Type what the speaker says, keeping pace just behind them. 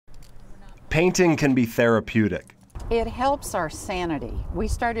Painting can be therapeutic. It helps our sanity. We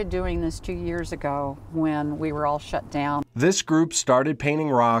started doing this 2 years ago when we were all shut down. This group started painting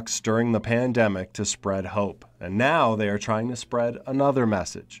rocks during the pandemic to spread hope, and now they are trying to spread another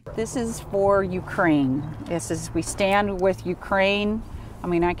message. This is for Ukraine. We stand with Ukraine. I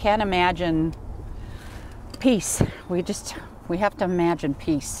mean, I can't imagine peace. We have to imagine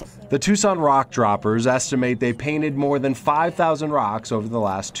peace. The Tucson Rock Droppers estimate they painted more than 5,000 rocks over the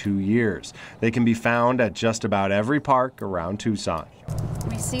last 2 years. They can be found at just about every park around Tucson.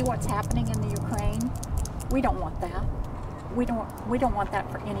 We see what's happening in the Ukraine. We don't want that. We don't want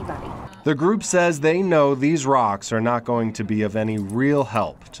that for anybody. The group says they know these rocks are not going to be of any real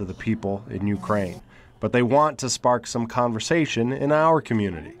help to the people in Ukraine, but they want to spark some conversation in our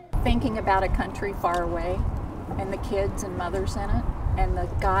community. Thinking about a country far away, and the kids and mothers in it, and the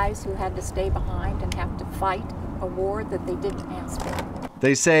guys who had to stay behind and have to fight a war that they didn't ask for.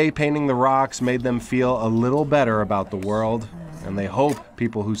 They say painting the rocks made them feel a little better about the world, and they hope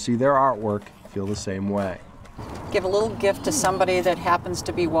people who see their artwork feel the same way. Give a little gift to somebody that happens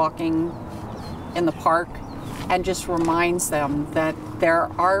to be walking in the park and just reminds them that there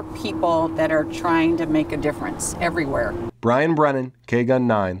are people that are trying to make a difference everywhere. Brian Brennan, KGUN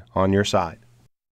 9, on your side.